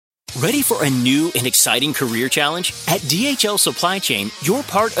Ready for a new and exciting career challenge? At DHL Supply Chain, you're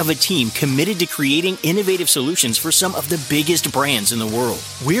part of a team committed to creating innovative solutions for some of the biggest brands in the world.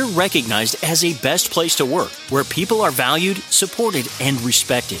 We're recognized as a best place to work, where people are valued, supported, and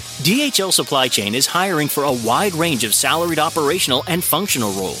respected. DHL Supply Chain is hiring for a wide range of salaried operational and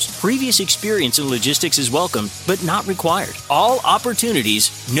functional roles. Previous experience in logistics is welcome, but not required. All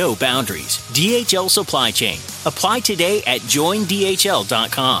opportunities, no boundaries. DHL Supply Chain. Apply today at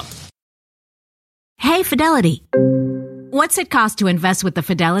joindhl.com. Hey, Fidelity. What's it cost to invest with the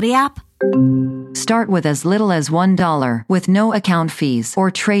Fidelity app? Start with as little as $1 with no account fees or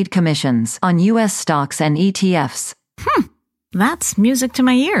trade commissions on U.S. stocks and ETFs. That's music to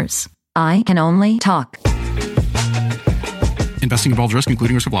my ears. I can only talk. Investing involves risk,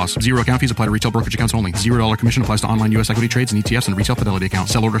 including risk of loss. Zero account fees apply to retail brokerage accounts only. $0 commission applies to online U.S. equity trades and ETFs and retail Fidelity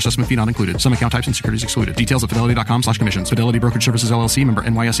accounts. Sell order assessment fee not included. Some account types and securities excluded. Details at fidelity.com/commissions. Fidelity Brokerage Services, LLC, member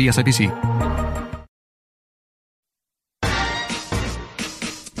NYSE, SIPC.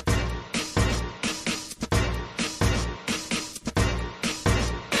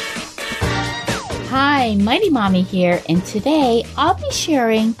 Hi, Mighty Mommy here, and today I'll be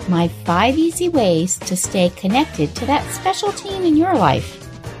sharing my 5 easy ways to stay connected to that special teen in your life.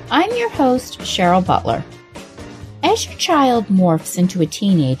 I'm your host, Cheryl Butler. As your child morphs into a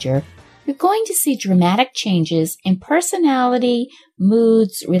teenager, you're going to see dramatic changes in personality,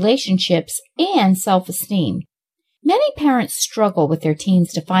 moods, relationships, and self-esteem. Many parents struggle with their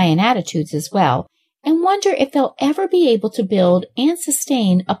teens' defiant attitudes as well, and wonder if they'll ever be able to build and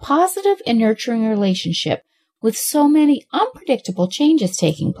sustain a positive and nurturing relationship with so many unpredictable changes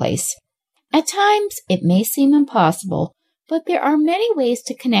taking place. At times, it may seem impossible, but there are many ways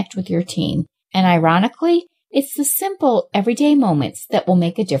to connect with your teen, and ironically, it's the simple, everyday moments that will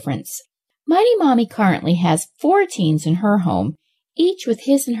make a difference. Mighty Mommy currently has 4 teens in her home, each with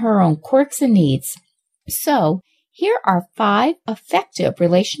his and her own quirks and needs. So, here are 5 effective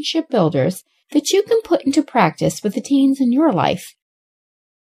relationship builders that you can put into practice with the teens in your life.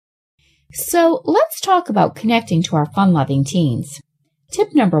 So let's talk about connecting to our fun-loving teens.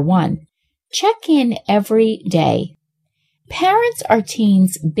 Tip number 1, check in every day. Parents are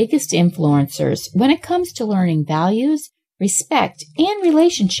teens' biggest influencers when it comes to learning values, respect, and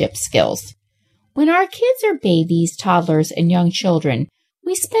relationship skills. When our kids are babies, toddlers, and young children,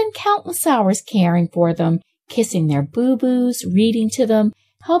 we spend countless hours caring for them, kissing their boo-boos, reading to them,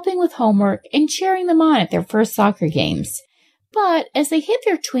 helping with homework, and cheering them on at their first soccer games. But as they hit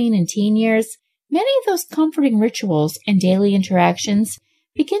their tween and teen years, many of those comforting rituals and daily interactions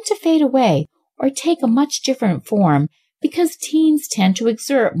begin to fade away or take a much different form because teens tend to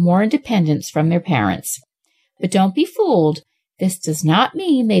exert more independence from their parents. But don't be fooled. This does not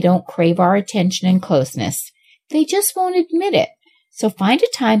mean they don't crave our attention and closeness. They just won't admit it. So find a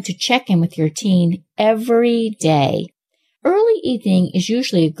time to check in with your teen every day. Early evening is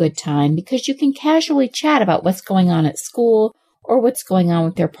usually a good time because you can casually chat about what's going on at school or what's going on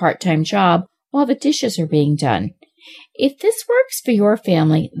with their part-time job while the dishes are being done. If this works for your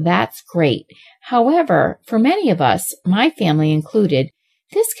family, that's great. However, for many of us, my family included,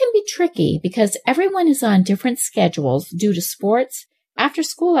 this can be tricky because everyone is on different schedules due to sports,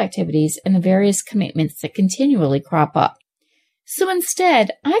 after-school activities, and the various commitments that continually crop up. So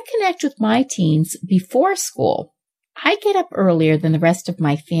instead, I connect with my teens before school. I get up earlier than the rest of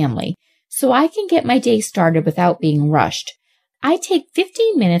my family, so I can get my day started without being rushed. I take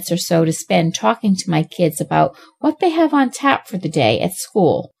 15 minutes or so to spend talking to my kids about what they have on tap for the day at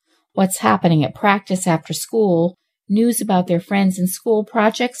school, what's happening at practice after school, news about their friends and school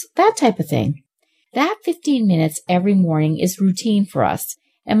projects, that type of thing. That 15 minutes every morning is routine for us,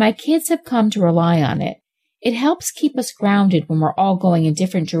 and my kids have come to rely on it. It helps keep us grounded when we're all going in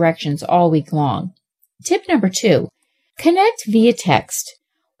different directions all week long. Tip number 2. Connect via text.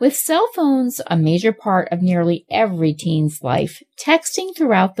 With cell phones a major part of nearly every teen's life, texting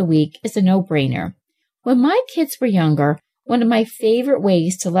throughout the week is a no-brainer. When my kids were younger, one of my favorite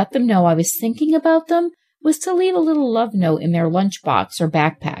ways to let them know I was thinking about them was to leave a little love note in their lunchbox or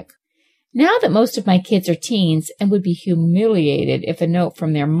backpack. Now that most of my kids are teens and would be humiliated if a note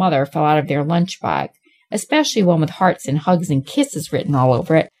from their mother fell out of their lunch bag, especially one with hearts and hugs and kisses written all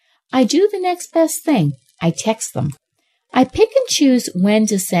over it, I do the next best thing. I text them. I pick and choose when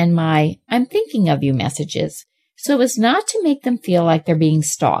to send my "I'm thinking of you" messages so as not to make them feel like they're being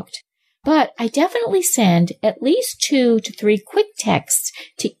stalked. But I definitely send at least 2 to 3 quick texts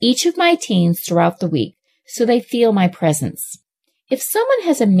to each of my teens throughout the week so they feel my presence. If someone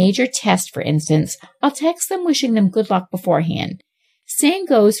has a major test, for instance, I'll text them wishing them good luck beforehand. Same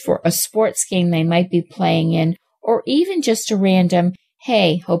goes for a sports game they might be playing in, or even just a random,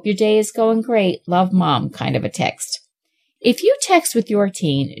 "Hey, hope your day is going great. Love, Mom" kind of a text. If you text with your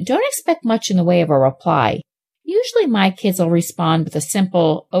teen, don't expect much in the way of a reply. Usually my kids will respond with a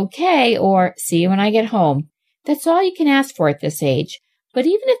simple, "Okay," or "See you when I get home." That's all you can ask for at this age. But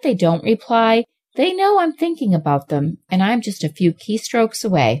even if they don't reply, they know I'm thinking about them, and I'm just a few keystrokes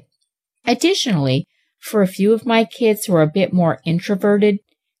away. Additionally, for a few of my kids who are a bit more introverted,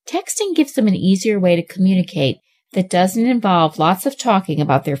 texting gives them an easier way to communicate that doesn't involve lots of talking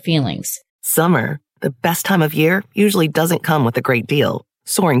about their feelings. Summer, the best time of year, usually doesn't come with a great deal.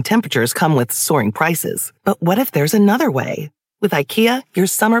 Soaring temperatures come with soaring prices. But what if there's another way? With IKEA, your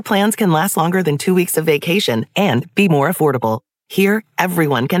summer plans can last longer than 2 weeks of vacation and be more affordable. Here,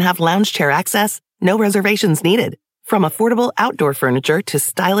 everyone can have lounge chair access, no reservations needed. From affordable outdoor furniture to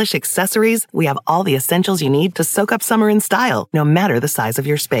stylish accessories, we have all the essentials you need to soak up summer in style, no matter the size of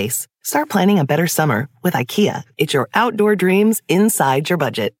your space. Start planning a better summer with IKEA. It's your outdoor dreams inside your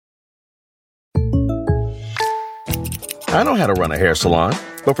budget. I know how to run a hair salon,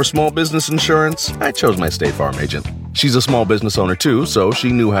 but for small business insurance, I chose my State Farm agent. She's a small business owner too, so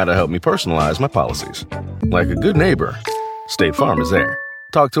she knew how to help me personalize my policies. Like a good neighbor, State Farm is there.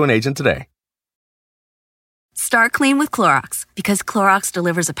 Talk to an agent today. Start clean with Clorox, because Clorox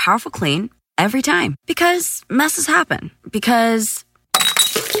delivers a powerful clean every time. Because messes happen. Because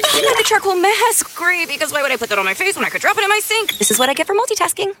I got a charcoal mask. Great, because why would I put that on my face when I could drop it in my sink? This is what I get for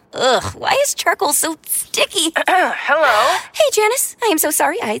multitasking. Ugh, why is charcoal so sticky? Hello? Hey, Janice. I am so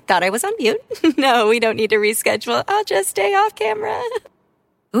sorry. I thought I was on mute. No, we don't need to reschedule. I'll just stay off camera.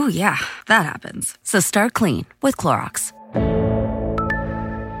 Ooh, yeah, that happens. So start clean with Clorox.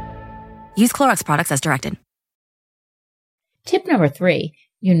 Use Clorox products as directed. Tip number 3,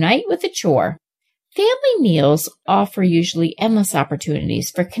 unite with a chore. Family meals offer usually endless opportunities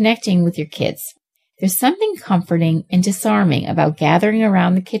for connecting with your kids. There's something comforting and disarming about gathering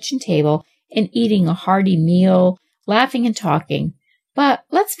around the kitchen table and eating a hearty meal, laughing and talking. But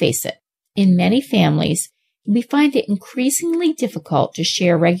let's face it, in many families, we find it increasingly difficult to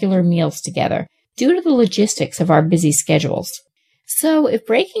share regular meals together due to the logistics of our busy schedules. So if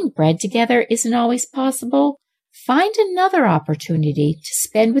breaking bread together isn't always possible, find another opportunity to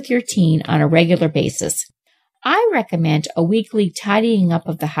spend with your teen on a regular basis. I recommend a weekly tidying up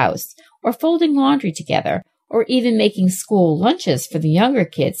of the house, or folding laundry together, or even making school lunches for the younger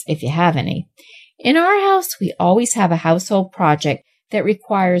kids if you have any. In our house, we always have a household project that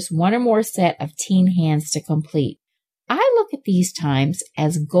requires one or more set of teen hands to complete. I look at these times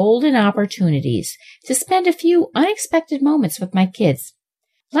as golden opportunities to spend a few unexpected moments with my kids.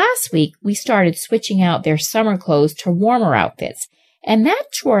 Last week, we started switching out their summer clothes to warmer outfits, and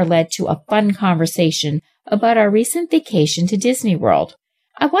that chore led to a fun conversation about our recent vacation to Disney World.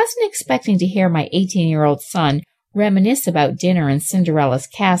 I wasn't expecting to hear my 18-year-old son reminisce about dinner in Cinderella's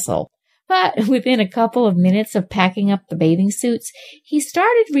castle, but within a couple of minutes of packing up the bathing suits, he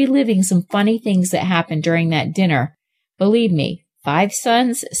started reliving some funny things that happened during that dinner. Believe me, 5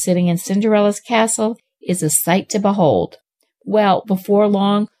 sons sitting in Cinderella's castle is a sight to behold. Well, before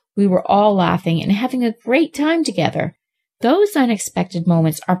long, we were all laughing and having a great time together. Those unexpected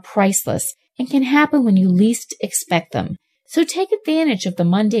moments are priceless and can happen when you least expect them. So take advantage of the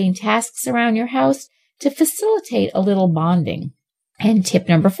mundane tasks around your house to facilitate a little bonding. And tip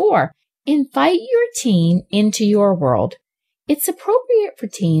number 4, invite your teen into your world. It's appropriate for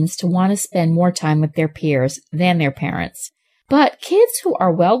teens to want to spend more time with their peers than their parents. But kids who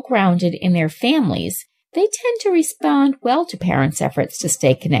are well grounded in their families, they tend to respond well to parents' efforts to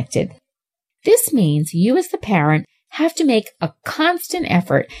stay connected. This means you as the parent have to make a constant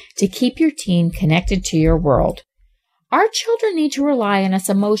effort to keep your teen connected to your world. Our children need to rely on us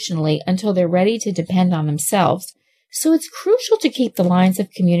emotionally until they're ready to depend on themselves, so it's crucial to keep the lines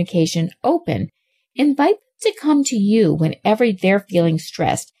of communication open. Invite them to come to you whenever they're feeling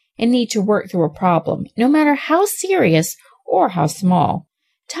stressed and need to work through a problem, no matter how serious or how small.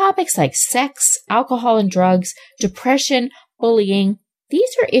 Topics like sex, alcohol and drugs, depression, bullying, these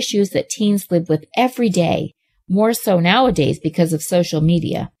are issues that teens live with every day, more so nowadays because of social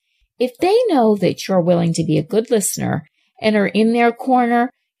media. If they know that you're willing to be a good listener and are in their corner,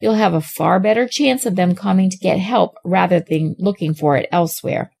 you'll have a far better chance of them coming to get help rather than looking for it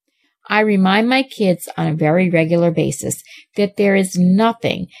elsewhere. I remind my kids on a very regular basis that there is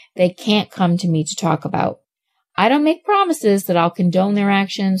nothing they can't come to me to talk about. I don't make promises that I'll condone their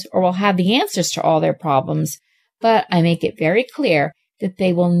actions or will have the answers to all their problems, but I make it very clear that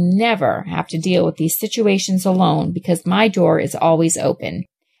they will never have to deal with these situations alone because my door is always open.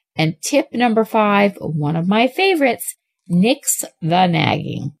 And tip number 5, one of my favorites, nix the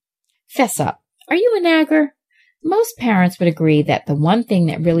nagging. Fess up. Are you a nagger? Most parents would agree that the one thing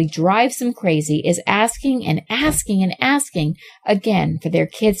that really drives them crazy is asking and asking and asking again for their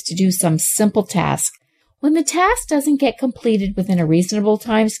kids to do some simple task. When the task doesn't get completed within a reasonable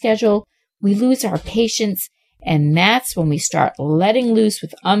time schedule, we lose our patience, and that's when we start letting loose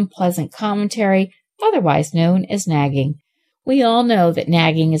with unpleasant commentary, otherwise known as nagging. We all know that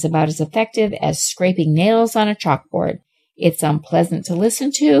nagging is about as effective as scraping nails on a chalkboard. It's unpleasant to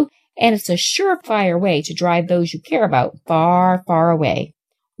listen to, and it's a surefire way to drive those you care about far, far away.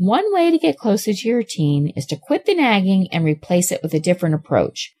 One way to get closer to your teen is to quit the nagging and replace it with a different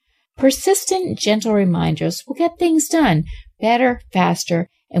approach. Persistent, gentle reminders will get things done better, faster,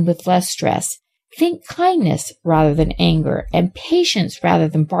 and with less stress. Think kindness rather than anger, and patience rather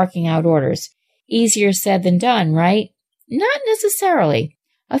than barking out orders. Easier said than done, right? Not necessarily.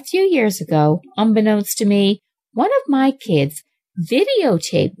 A few years ago, unbeknownst to me, one of my kids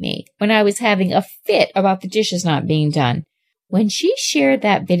videotaped me when I was having a fit about the dishes not being done. When she shared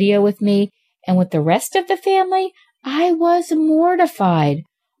that video with me and with the rest of the family, I was mortified.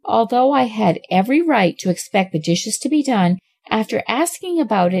 Although I had every right to expect the dishes to be done, after asking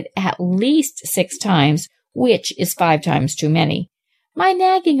about it at least 6 times, which is 5 times too many, my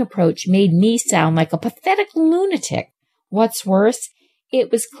nagging approach made me sound like a pathetic lunatic. What's worse, it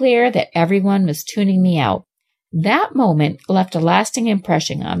was clear that everyone was tuning me out. That moment left a lasting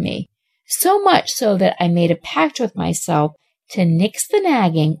impression on me, so much so that I made a pact with myself to nix the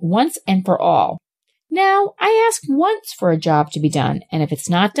nagging once and for all. Now, I ask once for a job to be done, and if it's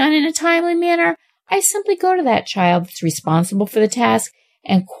not done in a timely manner, I simply go to that child that's responsible for the task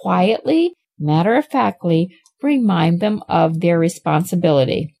and quietly, matter-of-factly, remind them of their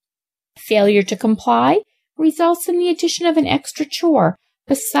responsibility. Failure to comply results in the addition of an extra chore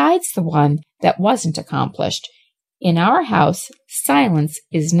besides the one that wasn't accomplished. In our house, silence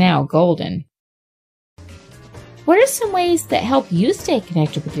is now golden. What are some ways that help you stay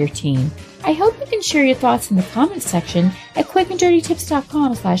connected with your teen? I hope you can share your thoughts in the comments section at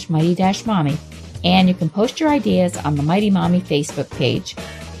quickanddirtytips.com/mighty-mommy. And you can post your ideas on the Mighty Mommy Facebook page.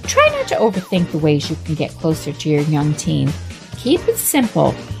 Try not to overthink the ways you can get closer to your young teen. Keep it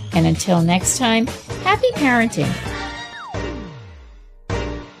simple. And until next time, happy parenting.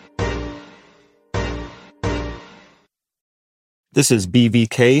 This is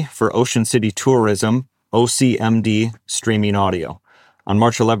BVK for Ocean City Tourism, OCMD Streaming Audio. On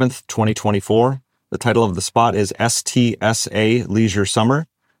March 11th, 2024, the title of the spot is STSA Leisure Summer.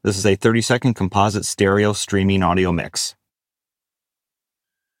 This is a 30-second composite stereo streaming audio mix.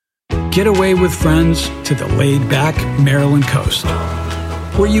 Get away with friends to the laid-back Maryland coast,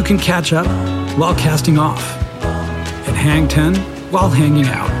 where you can catch up while casting off and hang 10 while hanging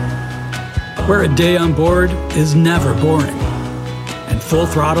out, where a day on board is never boring and full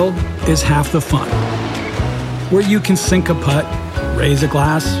throttle is half the fun, where you can sink a putt, raise a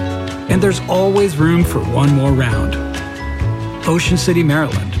glass, and there's always room for one more round. Ocean City,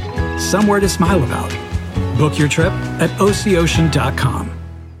 Maryland, somewhere to smile about. Book your trip at OCOcean.com.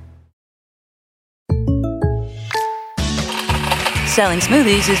 Selling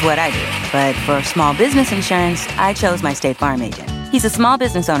smoothies is what I do, but for small business insurance, I chose my State Farm agent. He's a small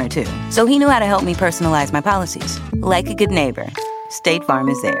business owner too, so he knew how to help me personalize my policies. Like a good neighbor, State Farm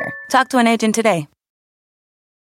is there. Talk to an agent today.